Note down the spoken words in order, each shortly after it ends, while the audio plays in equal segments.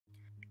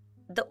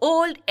The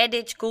old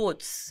adage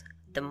goes,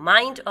 the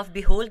mind of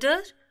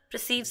beholder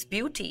perceives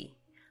beauty.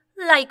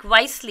 Like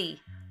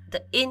wisely,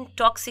 the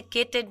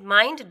intoxicated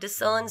mind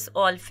discerns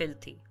all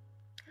filthy.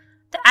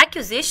 The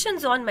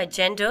accusations on my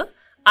gender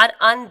are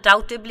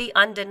undoubtedly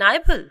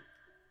undeniable.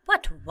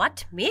 But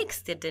what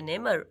makes the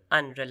denimer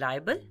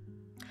unreliable?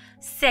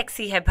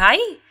 Sexy hai bhai,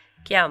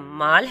 kya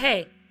maal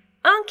hai,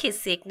 aankhein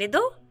sekne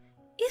do,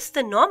 is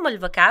the normal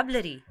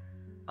vocabulary.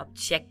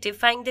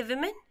 Objectifying the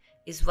women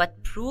is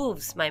what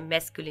proves my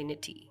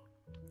masculinity.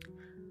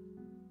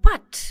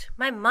 But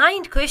my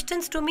mind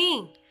questions to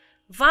me,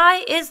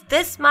 why is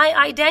this my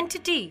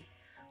identity?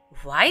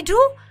 Why do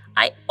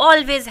I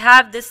always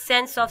have this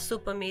sense of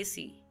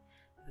supremacy?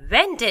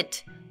 When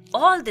did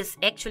all this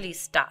actually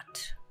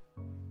start?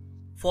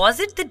 Was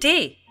it the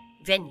day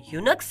when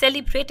eunuchs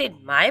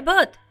celebrated my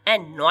birth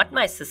and not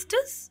my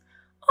sister's?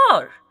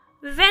 Or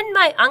when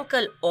my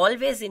uncle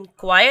always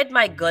inquired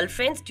my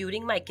girlfriends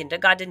during my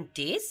kindergarten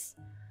days?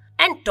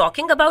 And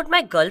talking about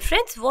my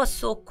girlfriends was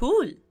so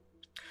cool.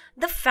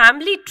 The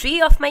family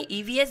tree of my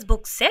EVS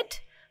book said,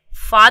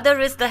 father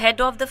is the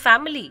head of the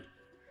family.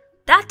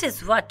 That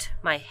is what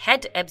my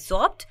head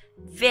absorbed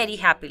very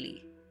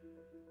happily.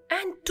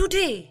 And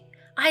today,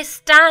 I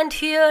stand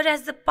here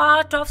as the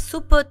part of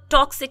super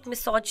toxic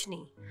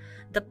misogyny.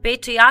 The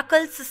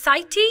patriarchal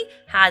society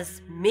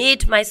has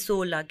made my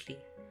soul ugly.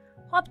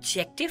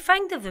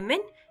 Objectifying the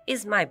women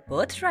is my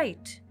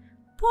birthright.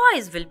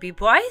 Boys will be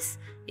boys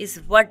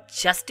is what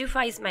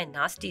justifies my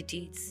nasty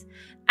deeds.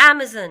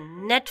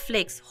 Amazon,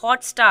 Netflix,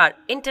 Hotstar,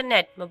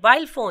 internet,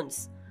 mobile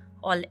phones,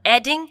 all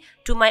adding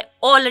to my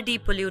already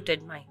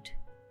polluted mind.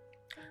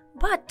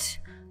 But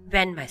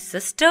when my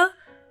sister,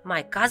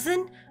 my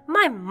cousin,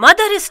 my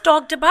mother is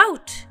talked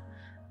about,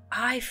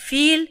 I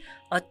feel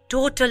a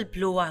total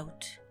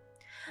blowout.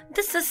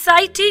 The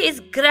society is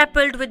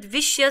grappled with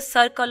vicious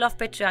circle of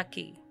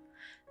patriarchy.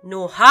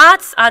 No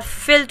hearts are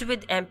filled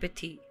with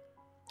empathy.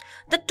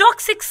 The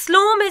toxic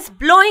slough is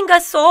blowing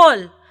us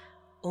all.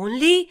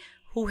 Only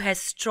who has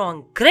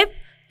strong grip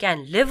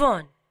can live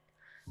on.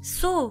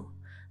 So,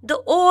 the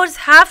oars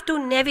have to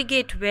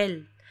navigate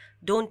well.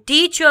 Don't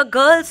teach your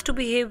girls to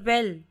behave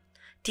well.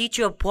 Teach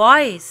your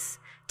boys.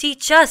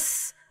 Teach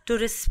us to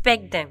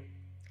respect them.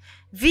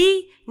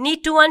 We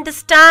need to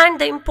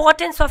understand the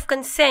importance of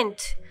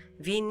consent.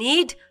 We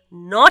need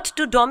not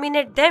to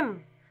dominate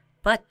them,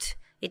 but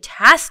it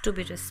has to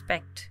be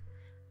respect.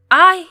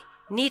 I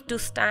need to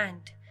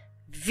stand.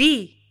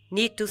 We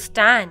need to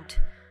stand.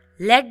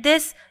 Let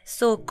this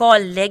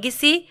so-called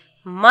legacy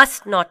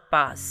must not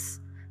pass.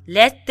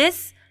 Let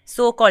this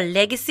so-called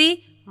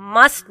legacy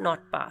must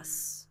not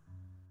pass.